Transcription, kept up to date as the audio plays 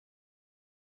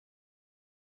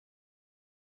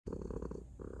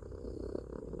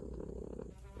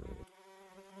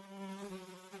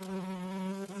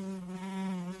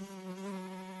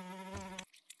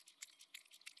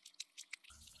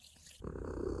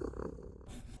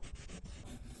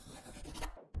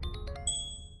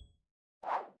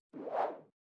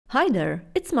Hi there,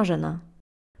 it's Marzena.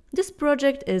 This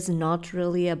project is not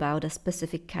really about a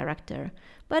specific character,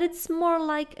 but it's more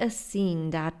like a scene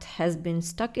that has been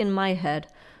stuck in my head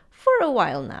for a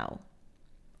while now.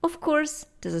 Of course,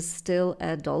 this is still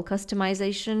a doll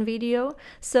customization video,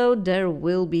 so there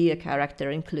will be a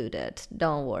character included,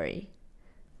 don't worry.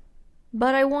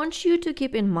 But I want you to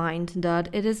keep in mind that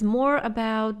it is more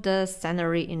about the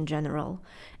scenery in general,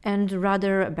 and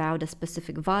rather about a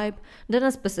specific vibe than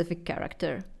a specific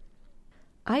character.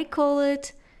 I call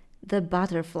it the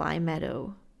Butterfly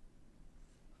Meadow.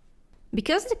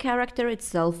 Because the character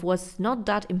itself was not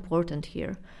that important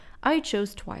here, I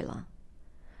chose Twyla.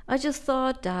 I just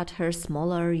thought that her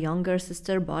smaller, younger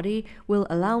sister body will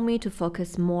allow me to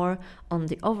focus more on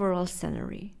the overall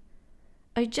scenery.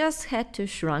 I just had to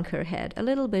shrink her head a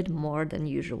little bit more than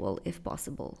usual if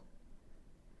possible.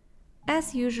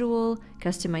 As usual,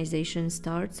 customization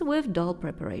starts with doll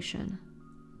preparation.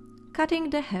 Cutting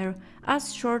the hair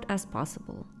as short as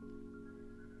possible.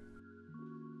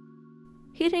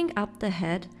 Heating up the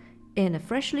head in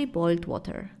freshly boiled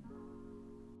water.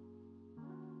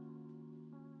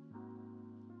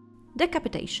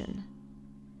 Decapitation.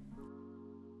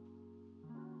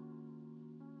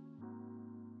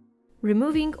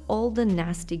 Removing all the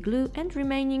nasty glue and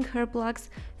remaining hair plugs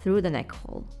through the neck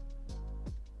hole.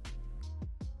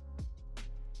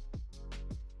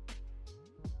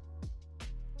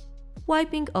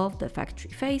 Wiping off the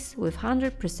factory face with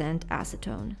 100%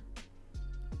 acetone.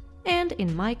 And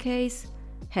in my case,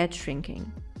 head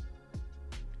shrinking.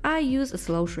 I use a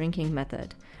slow shrinking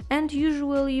method and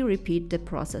usually repeat the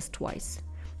process twice,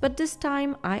 but this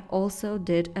time I also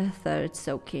did a third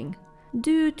soaking,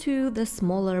 due to the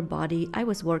smaller body I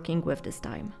was working with this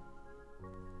time.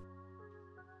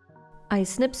 I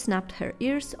snip-snapped her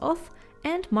ears off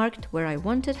and marked where I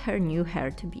wanted her new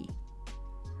hair to be.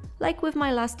 Like with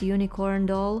my last unicorn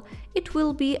doll, it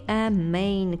will be a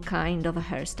mane kind of a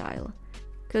hairstyle,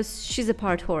 cause she's a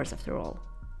part horse after all.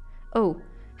 Oh,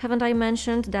 haven't I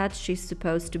mentioned that she's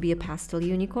supposed to be a pastel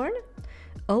unicorn?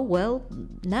 Oh well,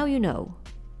 now you know.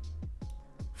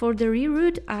 For the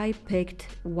reroot I picked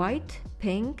white,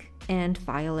 pink and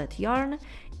violet yarn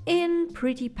in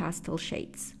pretty pastel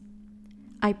shades.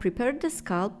 I prepared the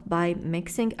scalp by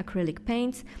mixing acrylic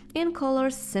paints in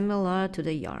colors similar to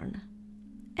the yarn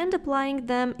and applying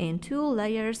them in 2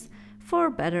 layers for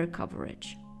better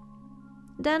coverage.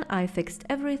 Then I fixed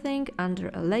everything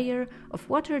under a layer of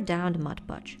watered-down Mod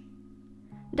Podge.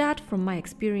 That, from my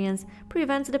experience,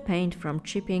 prevents the paint from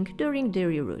chipping during the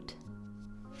reroot.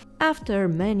 After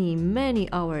many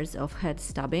hours of head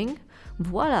stubbing,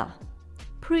 voila!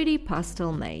 Pretty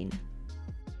pastel mane.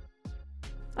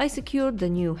 I secured the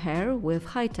new hair with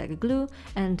high-tech glue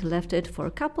and left it for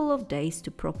a couple of days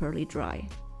to properly dry.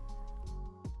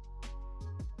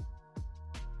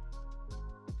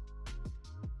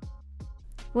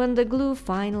 When the glue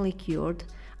finally cured,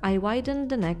 I widened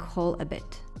the neck hole a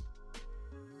bit.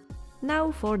 Now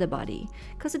for the body,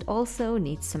 cause it also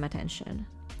needs some attention.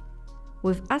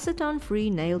 With acetone-free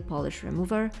nail polish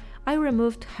remover, I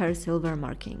removed her silver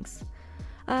markings.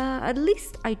 At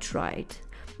least I tried.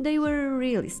 They were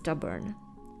really stubborn.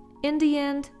 In the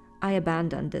end, I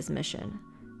abandoned this mission,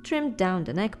 trimmed down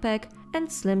the neck peg and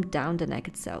slimmed down the neck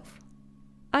itself.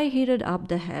 I heated up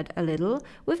the head a little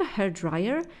with a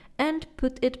hairdryer and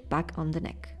put it back on the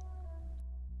neck.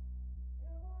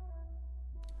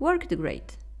 Worked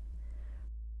great.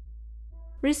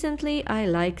 Recently I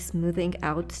like smoothing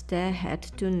out the head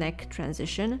to neck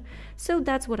transition, so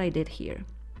that's what I did here.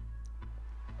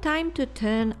 Time to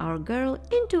turn our girl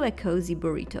into a cozy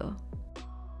burrito.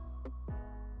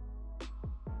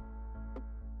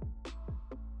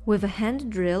 With a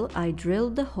hand drill I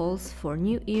drilled the holes for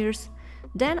new ears.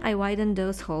 Then I widened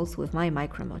those holes with my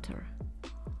micromotor.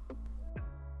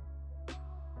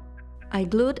 I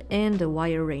glued in the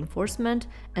wire reinforcement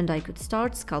and I could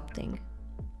start sculpting.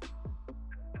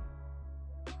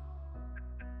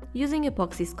 Using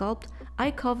epoxy sculpt,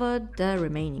 I covered the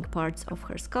remaining parts of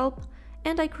her scalp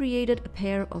and I created a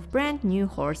pair of brand new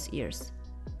horse ears.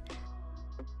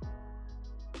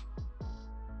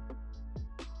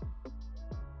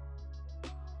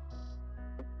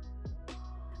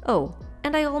 Oh,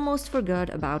 and I almost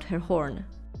forgot about her horn.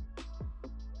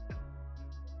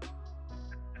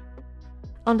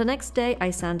 On the next day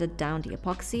I sanded down the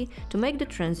epoxy to make the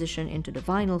transition into the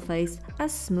vinyl face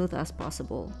as smooth as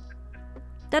possible.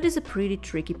 That is a pretty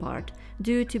tricky part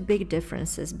due to big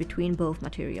differences between both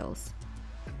materials.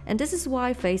 And this is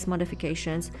why face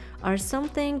modifications are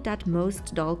something that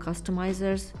most doll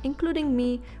customizers, including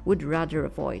me, would rather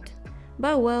avoid.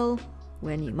 But well,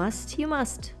 when you must, you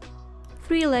must.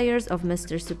 3 layers of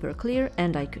Mr. Super Clear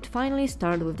and I could finally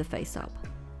start with the face-up.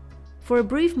 For a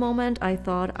brief moment I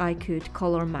thought I could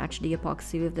color match the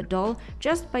epoxy with the doll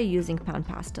just by using pan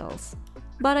pastels.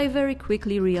 But I very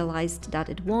quickly realized that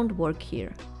it won't work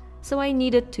here, so I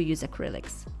needed to use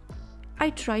acrylics.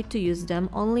 I tried to use them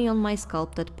only on my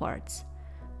sculpted parts,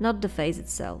 not the face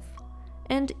itself,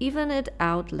 and even it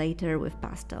out later with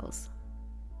pastels.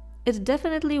 It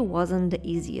definitely wasn't the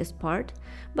easiest part,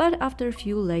 but after a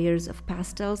few layers of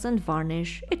pastels and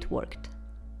varnish, it worked.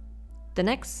 The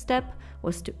next step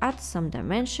was to add some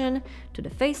dimension to the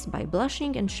face by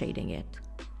blushing and shading it.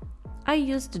 I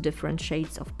used different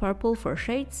shades of purple for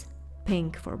shades,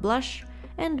 pink for blush,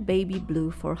 and baby blue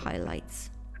for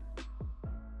highlights.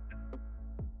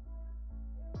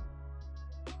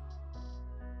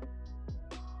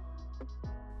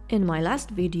 In my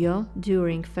last video,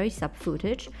 during face-up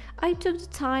footage, I took the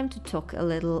time to talk a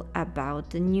little about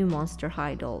the new Monster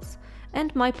High dolls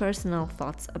and my personal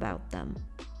thoughts about them.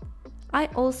 I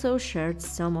also shared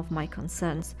some of my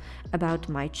concerns about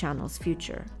my channel's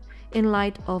future, in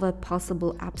light of a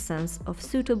possible absence of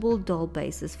suitable doll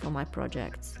bases for my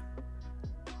projects.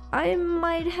 I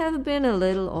might have been a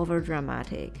little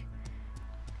overdramatic.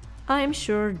 I'm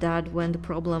sure that when the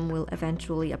problem will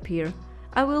eventually appear,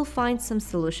 I will find some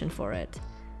solution for it.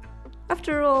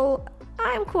 After all,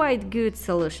 I'm quite good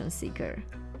solution seeker.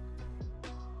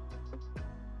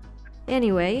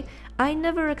 Anyway, I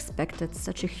never expected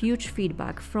such a huge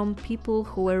feedback from people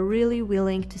who were really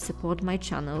willing to support my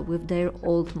channel with their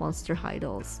old Monster High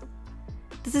dolls.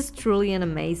 This is truly an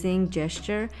amazing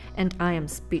gesture and I am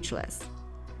speechless.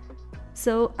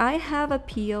 So I have a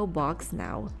PO box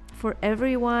now for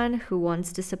everyone who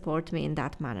wants to support me in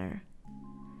that manner.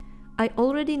 I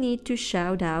already need to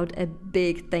shout out a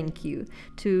big thank you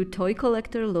to Toy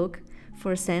Collector Luke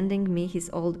for sending me his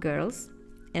old girls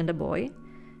and a boy,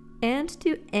 and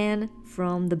to Anne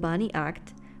from the Bunny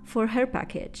Act for her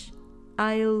package.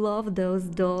 I love those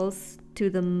dolls to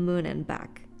the moon and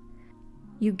back.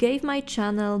 You gave my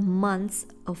channel months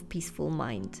of peaceful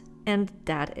mind, and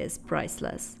that is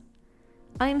priceless.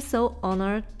 I am so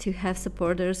honored to have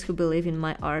supporters who believe in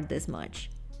my art this much.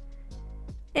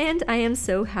 And I am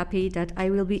so happy that I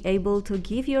will be able to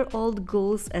give your old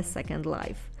ghouls a second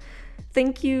life.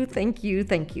 Thank you, thank you,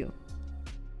 thank you.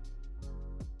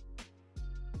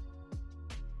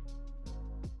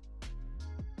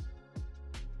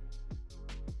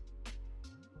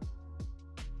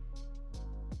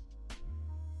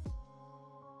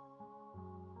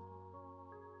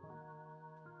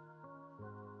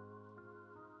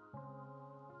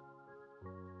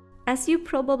 As you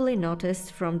probably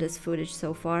noticed from this footage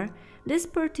so far, this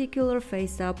particular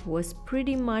face-up was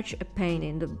pretty much a pain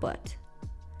in the butt.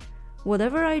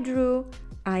 Whatever I drew,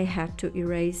 I had to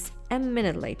erase a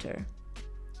minute later.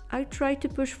 I tried to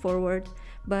push forward,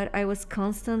 but I was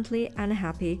constantly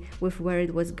unhappy with where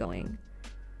it was going.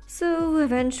 So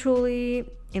eventually,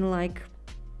 in like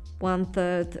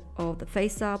 1/3 of the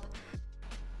face-up,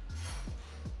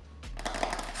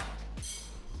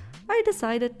 I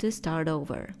decided to start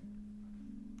over.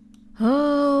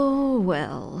 Oh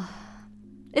well.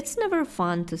 It's never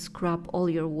fun to scrap all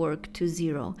your work to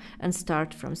zero and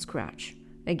start from scratch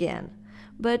again,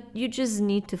 but you just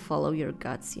need to follow your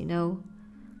guts, you know?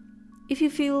 If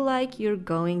you feel like you're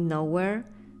going nowhere,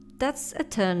 that's a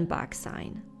turn back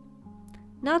sign.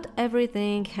 Not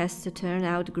everything has to turn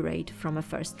out great from a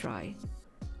first try.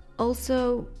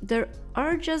 Also, there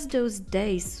are just those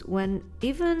days when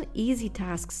even easy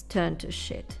tasks turn to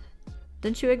shit.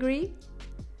 Don't you agree?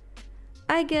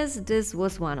 I guess this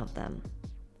was one of them.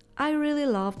 I really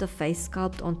love the face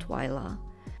sculpt on Twyla.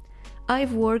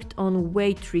 I've worked on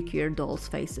way trickier dolls'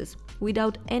 faces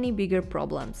without any bigger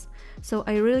problems, so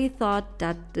I really thought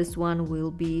that this one will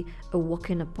be a walk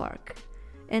in the park.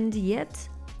 And yet,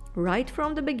 right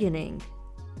from the beginning,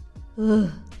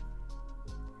 ugh.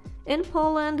 In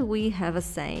Poland we have a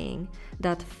saying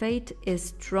that fate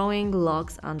is throwing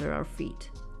logs under our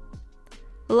feet.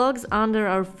 Logs under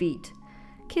our feet.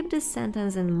 Keep this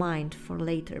sentence in mind for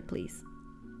later, please.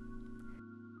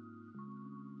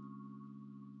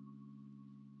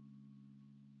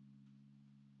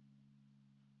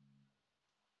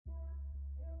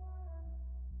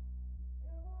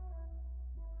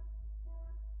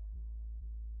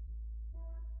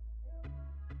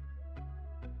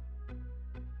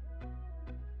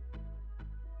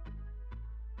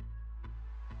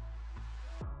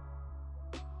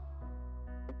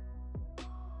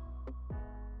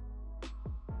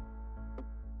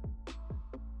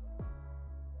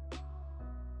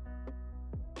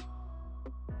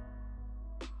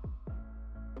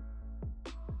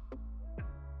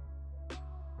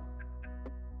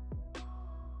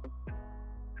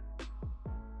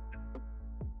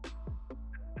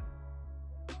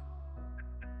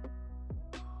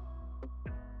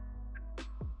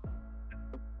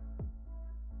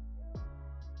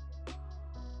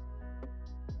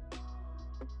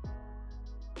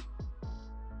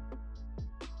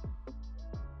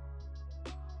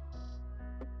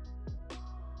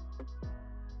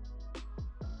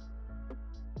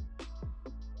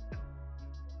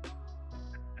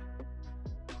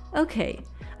 Okay,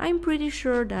 I'm pretty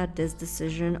sure that this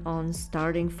decision on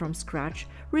starting from scratch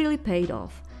really paid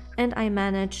off, and I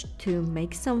managed to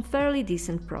make some fairly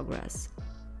decent progress.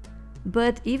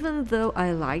 But even though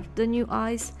I liked the new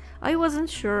eyes, I wasn't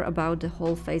sure about the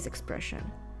whole face expression.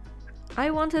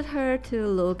 I wanted her to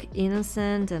look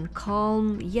innocent and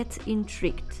calm, yet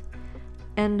intrigued.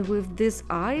 And with these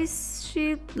eyes,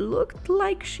 she looked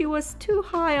like she was too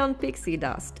high on pixie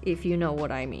dust, if you know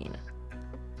what I mean.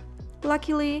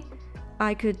 Luckily,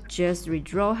 I could just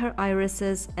redraw her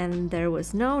irises and there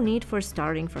was no need for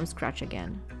starting from scratch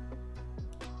again.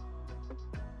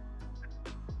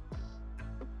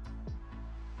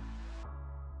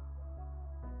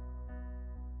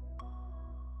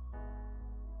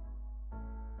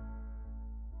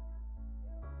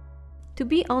 To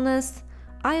be honest,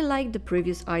 I like the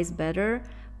previous eyes better,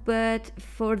 but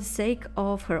for the sake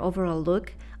of her overall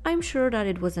look, I'm sure that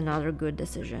it was another good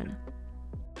decision.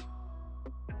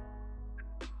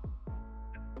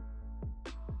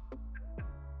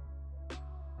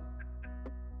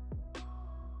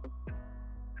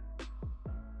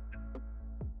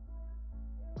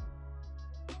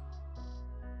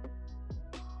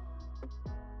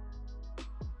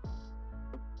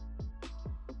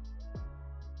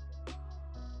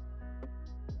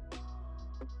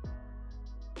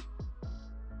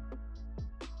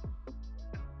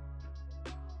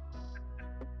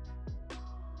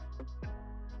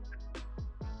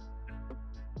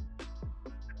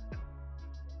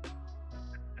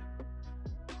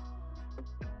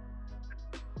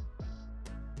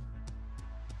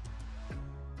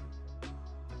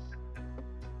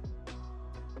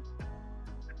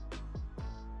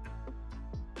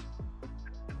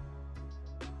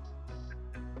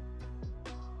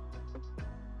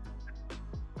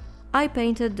 I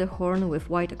painted the horn with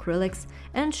white acrylics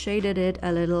and shaded it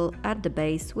a little at the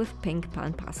base with pink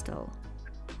pan pastel.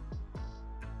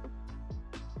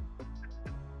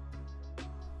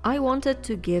 I wanted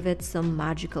to give it some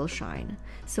magical shine,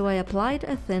 so I applied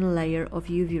a thin layer of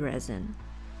UV resin,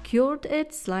 cured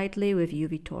it slightly with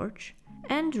UV torch,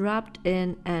 and rubbed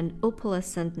in an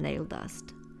opalescent nail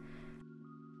dust.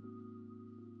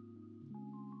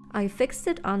 I fixed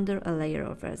it under a layer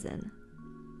of resin.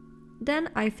 Then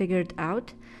I figured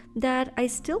out that I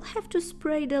still have to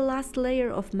spray the last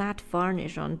layer of matte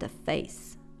varnish on the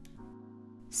face.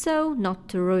 So, not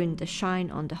to ruin the shine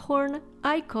on the horn,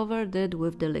 I covered it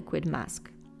with the liquid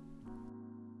mask.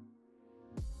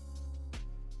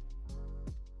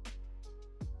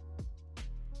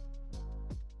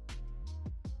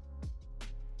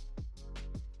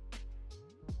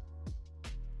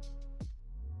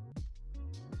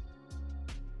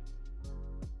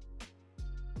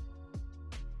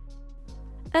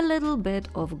 A little bit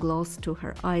of gloss to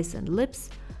her eyes and lips,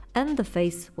 and the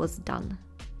face was done.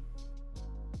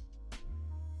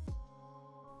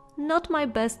 Not my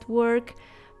best work,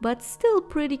 but still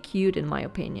pretty cute in my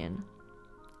opinion,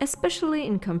 especially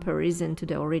in comparison to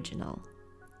the original.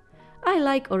 I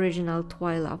like original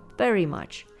Twyla very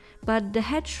much, but the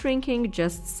head shrinking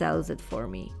just sells it for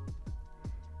me.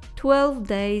 12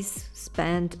 days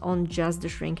spent on just the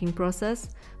shrinking process,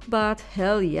 but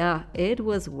hell yeah, it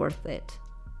was worth it.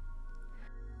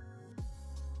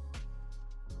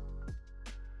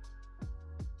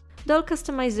 Doll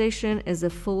customization is a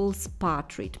full spa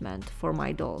treatment for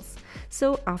my dolls,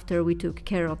 so after we took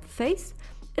care of the face,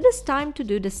 it is time to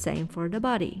do the same for the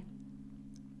body.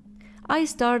 I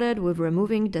started with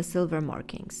removing the silver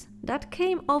markings. That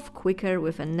came off quicker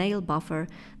with a nail buffer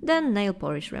than nail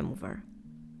polish remover.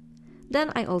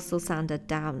 Then I also sanded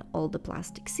down all the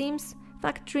plastic seams,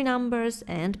 factory numbers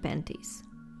and panties.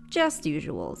 Just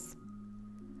usuals.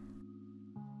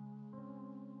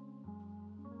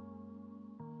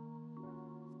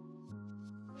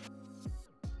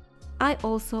 I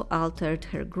also altered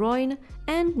her groin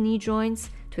and knee joints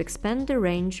to expand the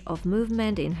range of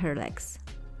movement in her legs.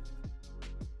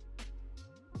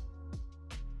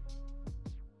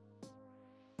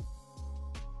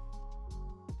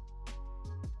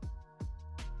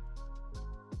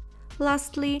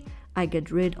 Lastly, I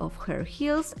get rid of her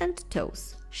heels and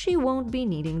toes. She won't be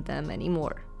needing them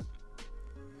anymore.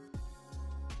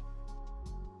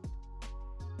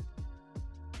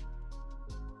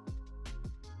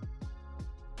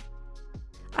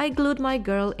 I glued my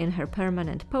girl in her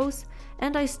permanent pose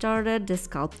and I started the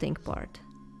sculpting part.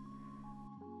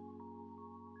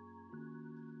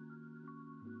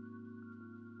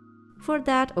 For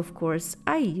that, of course,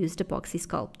 I used epoxy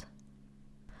sculpt.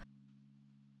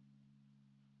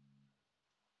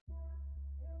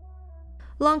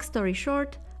 Long story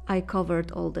short, I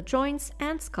covered all the joints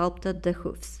and sculpted the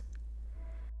hoofs.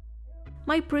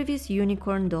 My previous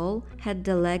unicorn doll had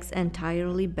the legs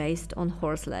entirely based on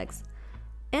horse legs,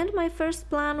 and my first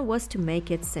plan was to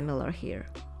make it similar here.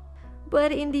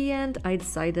 But in the end, I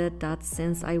decided that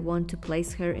since I want to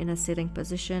place her in a sitting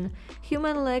position,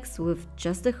 human legs with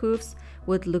just the hooves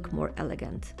would look more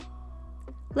elegant.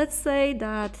 Let's say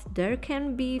that there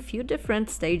can be few different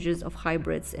stages of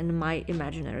hybrids in my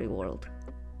imaginary world.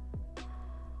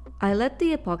 I let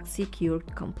the epoxy cure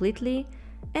completely,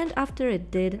 and after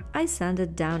it did, I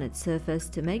sanded down its surface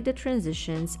to make the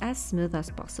transitions as smooth as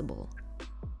possible.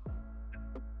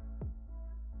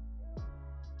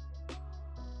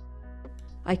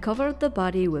 I covered the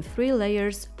body with 3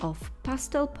 layers of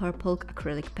pastel purple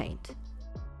acrylic paint.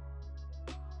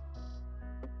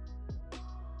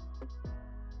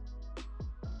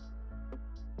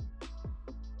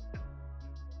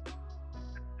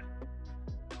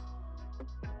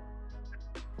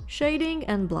 Shading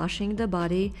and blushing the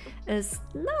body is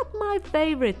not my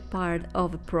favorite part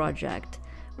of a project,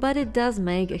 but it does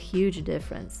make a huge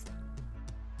difference.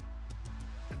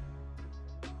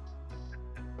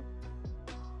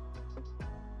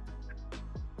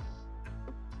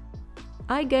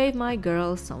 I gave my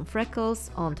girl some freckles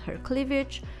on her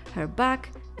cleavage, her back,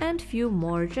 and few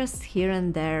more just here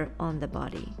and there on the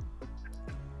body.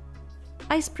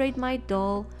 I sprayed my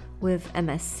doll with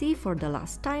MSC for the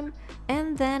last time,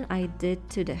 and then I did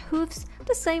to the hooves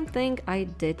the same thing I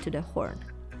did to the horn.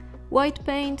 White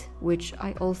paint, which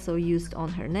I also used on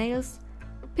her nails,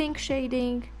 pink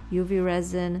shading, UV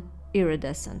resin,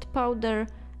 iridescent powder,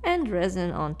 and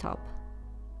resin on top.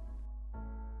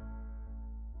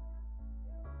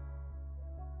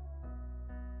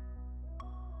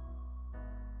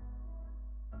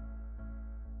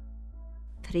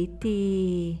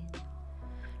 Pretty.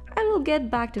 I will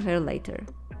get back to her later.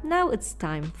 Now it's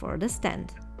time for the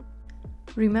stand.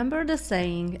 Remember the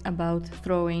saying about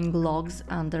throwing logs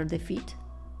under the feet?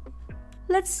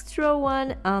 Let's throw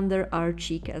one under our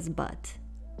Chica's butt,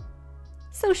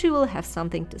 so she will have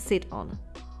something to sit on.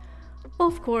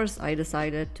 Of course, I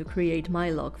decided to create my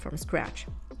log from scratch,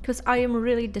 because I am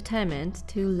really determined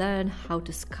to learn how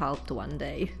to sculpt one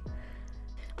day.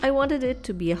 I wanted it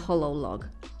to be a hollow log,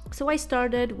 so I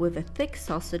started with a thick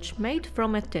sausage made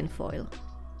from a tin foil.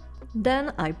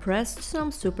 Then I pressed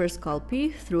some Super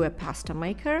Sculpey through a pasta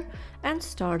maker and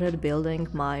started building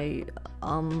my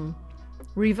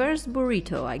reverse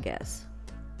burrito, I guess.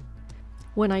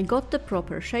 When I got the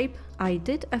proper shape, I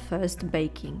did a first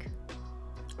baking.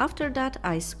 After that,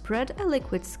 I spread a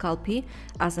liquid Sculpey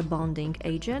as a bonding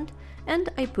agent, and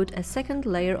I put a second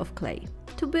layer of clay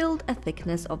to build a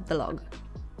thickness of the log.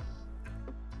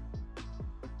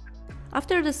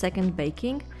 After the second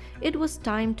baking, it was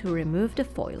time to remove the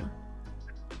foil.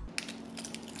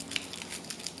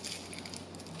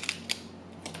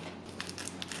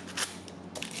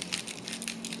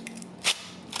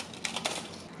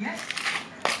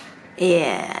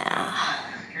 Yeah.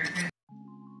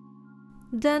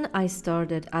 Then I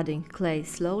started adding clay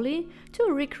slowly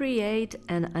to recreate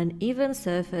an uneven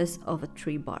surface of a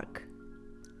tree bark.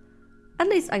 At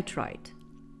least I tried.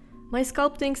 My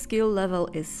sculpting skill level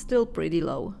is still pretty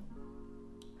low.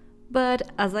 But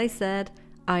as I said,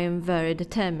 I am very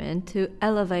determined to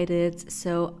elevate it,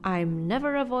 so I'm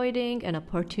never avoiding an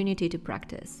opportunity to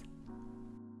practice.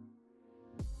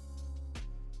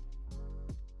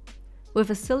 With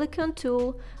a silicone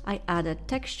tool, I added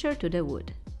texture to the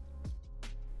wood.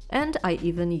 And I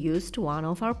even used one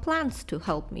of our plants to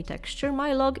help me texture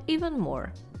my log even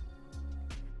more.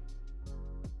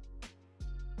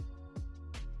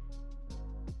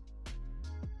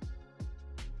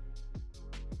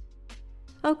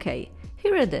 Okay,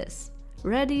 here it is,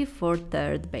 ready for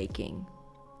third baking.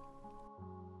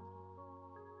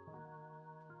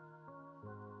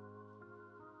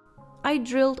 I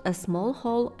drilled a small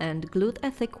hole and glued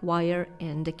a thick wire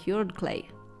in the cured clay.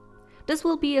 This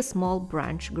will be a small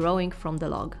branch growing from the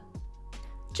log,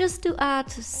 just to add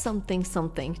something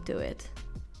to it.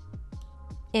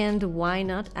 And why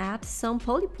not add some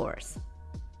polypores?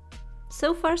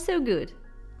 So far so good.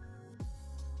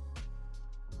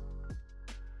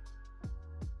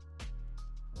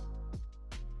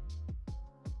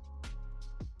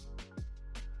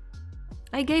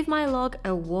 I gave my log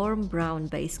a warm brown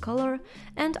base color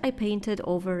and I painted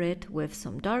over it with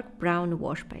some dark brown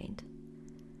wash paint.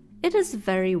 It is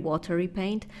very watery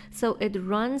paint, so it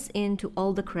runs into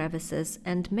all the crevices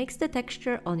and makes the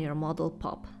texture on your model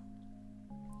pop.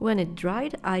 When it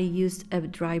dried, I used a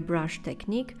dry brush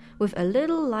technique with a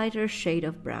little lighter shade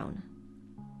of brown.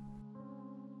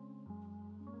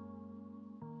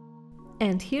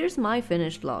 And here's my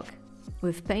finished log,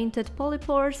 with painted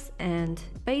polypores and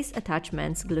base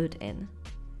attachments glued in.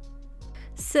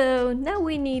 So now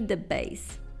we need the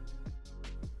base.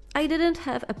 I didn't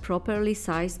have a properly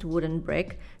sized wooden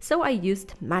brick, so I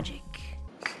used magic.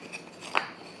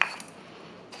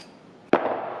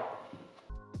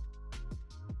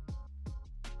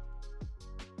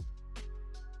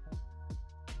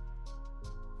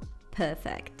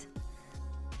 Perfect.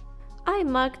 I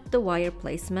marked the wire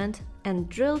placement and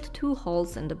drilled 2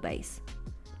 holes in the base.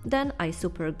 Then I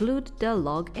superglued the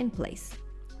log in place,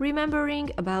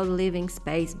 remembering about leaving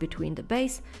space between the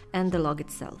base and the log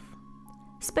itself.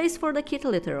 Space for the kitty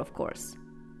litter, of course.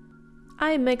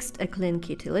 I mixed a clean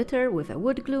kitty litter with a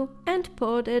wood glue and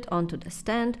poured it onto the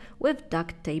stand with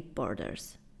duct tape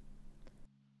borders.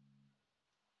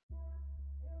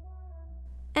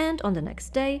 And on the next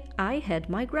day, I had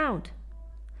my ground.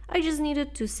 I just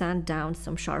needed to sand down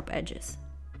some sharp edges.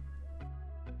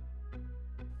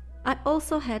 I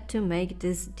also had to make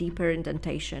this deeper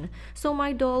indentation, so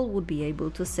my doll would be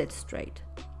able to sit straight.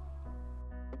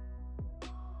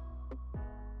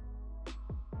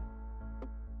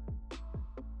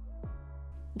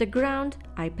 The ground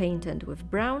I painted with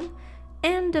brown,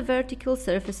 and the vertical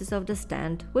surfaces of the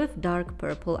stand with dark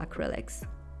purple acrylics.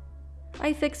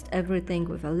 I fixed everything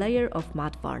with a layer of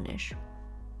matte varnish.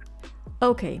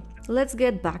 Okay, let's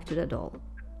get back to the doll.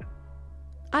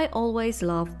 I always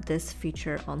loved this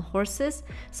feature on horses,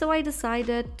 so I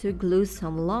decided to glue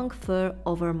some long fur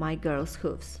over my girl's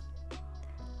hooves.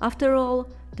 After all,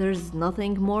 there's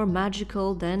nothing more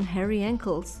magical than hairy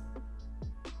ankles.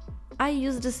 I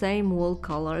used the same wool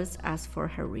colors as for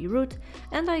her reroot,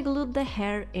 and I glued the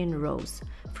hair in rows,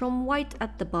 from white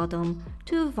at the bottom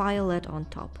to violet on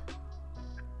top.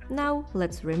 Now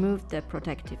let's remove the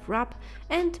protective wrap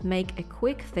and make a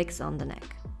quick fix on the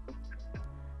neck.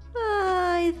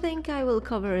 I think I will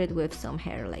cover it with some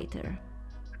hair later.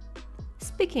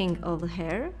 Speaking of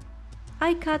hair,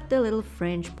 I cut the little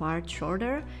fringe part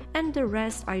shorter, and the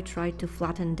rest I tried to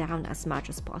flatten down as much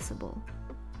as possible.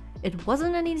 It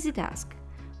wasn't an easy task,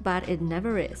 but it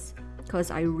never is,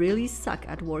 cause I really suck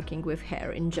at working with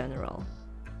hair in general.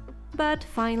 But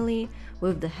finally,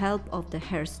 with the help of the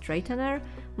hair straightener,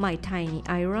 my tiny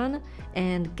iron,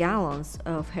 and gallons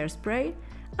of hairspray,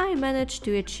 I managed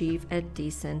to achieve a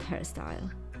decent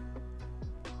hairstyle.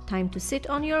 Time to sit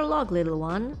on your log, little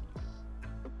one.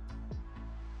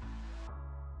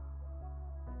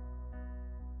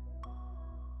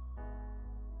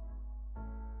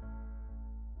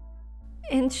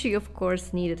 And she of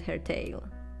course needed her tail.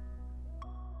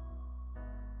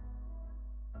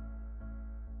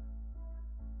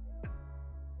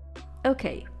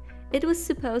 Okay, it was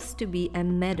supposed to be a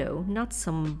meadow, not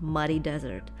some muddy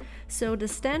desert, so the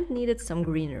stand needed some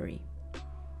greenery.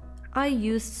 I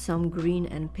used some green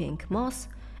and pink moss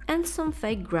and some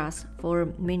fake grass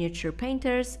for miniature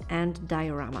painters and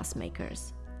dioramas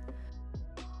makers.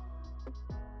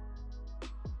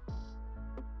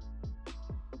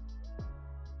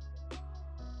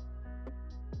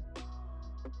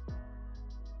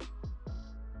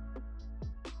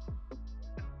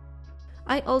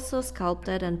 I also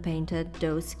sculpted and painted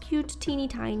those cute teeny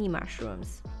tiny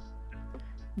mushrooms.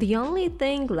 The only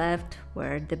thing left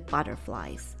were the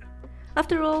butterflies.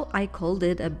 After all, I called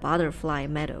it a Butterfly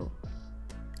Meadow.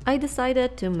 I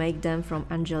decided to make them from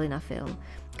Angelina film,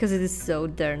 because it is so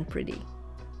darn pretty.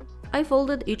 I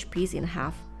folded each piece in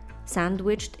half,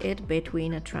 sandwiched it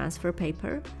between a transfer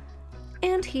paper,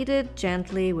 and heated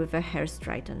gently with a hair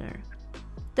straightener.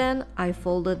 Then I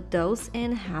folded those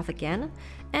in half again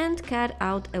and cut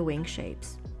out a wing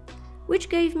shapes, which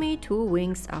gave me 2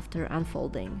 wings after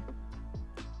unfolding.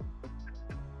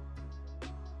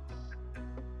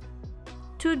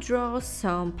 To draw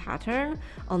some pattern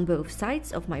on both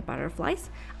sides of my butterflies,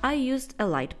 I used a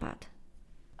light pad.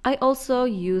 I also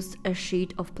used a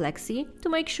sheet of plexi to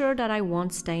make sure that I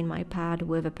won't stain my pad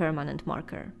with a permanent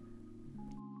marker.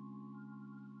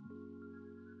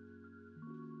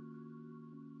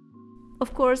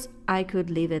 Of course, I could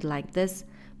leave it like this,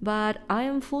 but I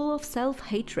am full of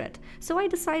self-hatred, so I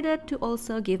decided to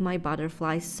also give my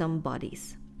butterflies some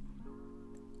bodies.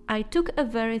 I took a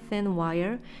very thin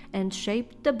wire and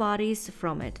shaped the bodies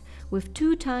from it, with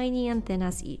 2 tiny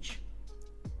antennas each.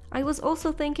 I was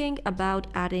also thinking about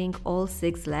adding all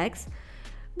 6 legs,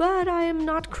 but I am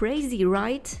not crazy,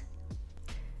 right?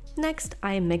 Next,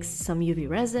 I mixed some UV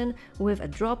resin with a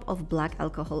drop of black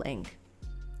alcohol ink.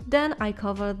 Then I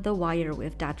covered the wire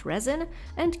with that resin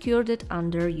and cured it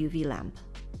under UV lamp.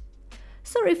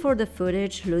 Sorry for the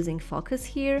footage losing focus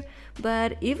here,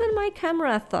 but even my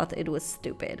camera thought it was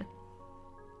stupid.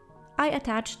 I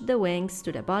attached the wings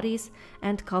to the bodies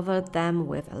and covered them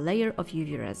with a layer of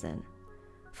UV resin,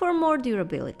 for more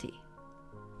durability.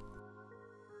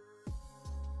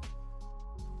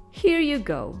 Here you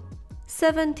go,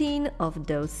 17 of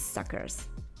those suckers.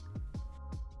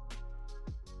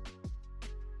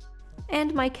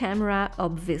 And my camera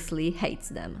obviously hates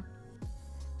them.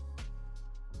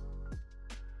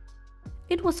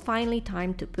 It was finally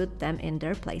time to put them in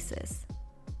their places.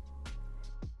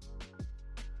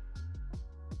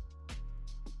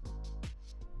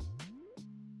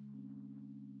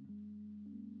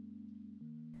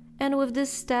 And with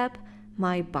this step,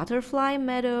 my Butterfly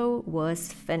Meadow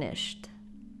was finished.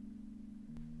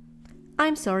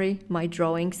 I'm sorry, my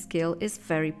drawing skill is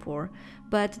very poor,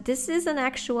 but this is an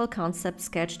actual concept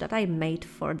sketch that I made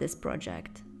for this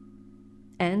project.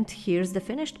 And here's the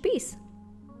finished piece.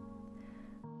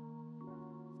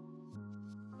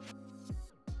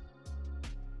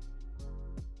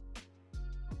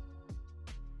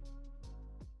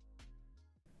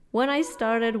 When I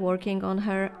started working on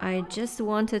her, I just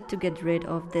wanted to get rid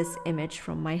of this image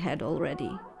from my head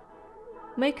already.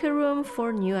 Make a room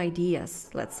for new ideas,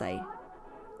 let's say.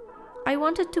 I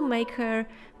wanted to make her,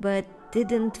 but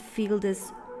didn't feel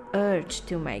this urge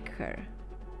to make her.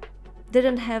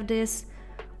 Didn't have this,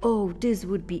 oh, this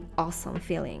would be awesome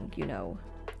feeling, you know.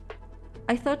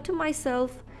 I thought to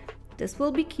myself, this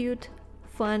will be cute,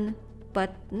 fun,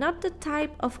 but not the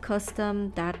type of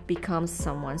custom that becomes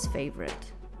someone's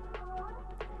favorite.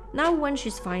 Now when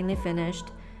she's finally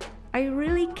finished, I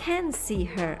really can see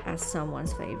her as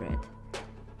someone's favorite.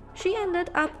 She ended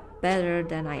up better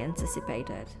than I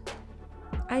anticipated.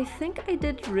 I think I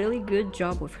did a really good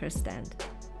job with her stand.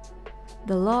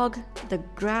 The log, the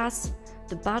grass,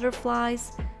 the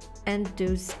butterflies, and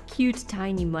those cute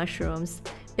tiny mushrooms,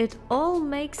 it all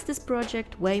makes this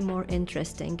project way more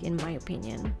interesting in my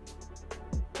opinion.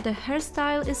 The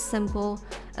hairstyle is simple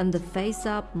and the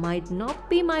face-up might not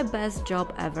be my best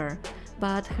job ever,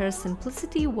 but her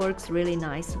simplicity works really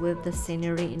nice with the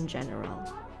scenery in general.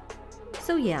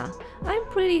 So yeah, I'm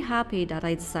pretty happy that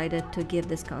I decided to give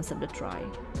this concept a try.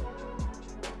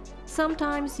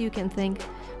 Sometimes you can think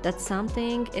that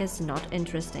something is not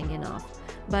interesting enough,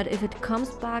 but if it comes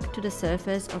back to the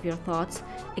surface of your thoughts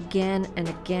again and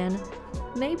again,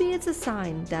 maybe it's a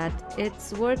sign that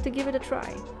it's worth to give it a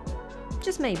try.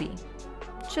 Just maybe.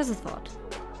 Just a thought.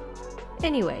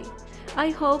 Anyway, I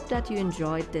hope that you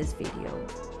enjoyed this video.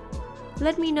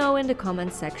 Let me know in the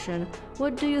comment section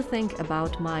what do you think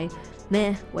about my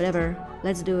meh, whatever,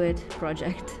 let's do it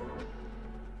project.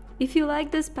 If you like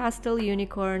this pastel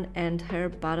unicorn and her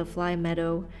Butterfly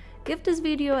Meadow, give this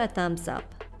video a thumbs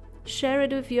up. Share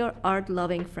it with your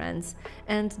art-loving friends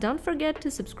and don't forget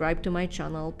to subscribe to my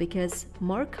channel because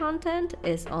more content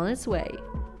is on its way.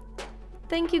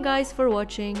 Thank you guys for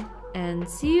watching and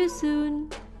see you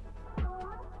soon!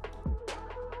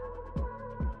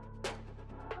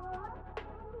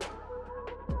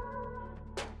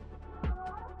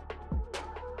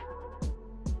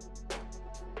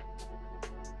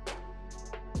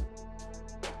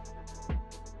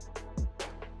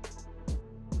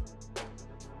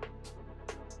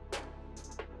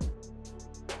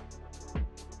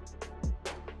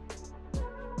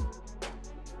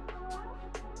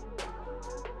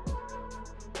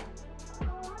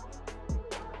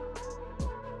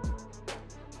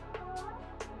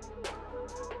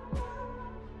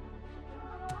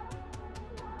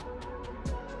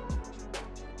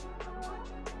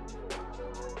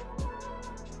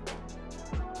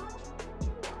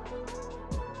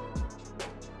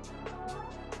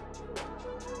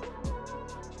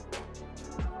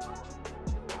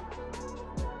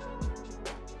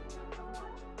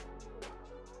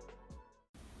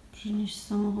 Przynieś z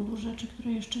samochodu rzeczy,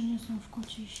 które jeszcze nie są w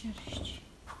kociej sierści.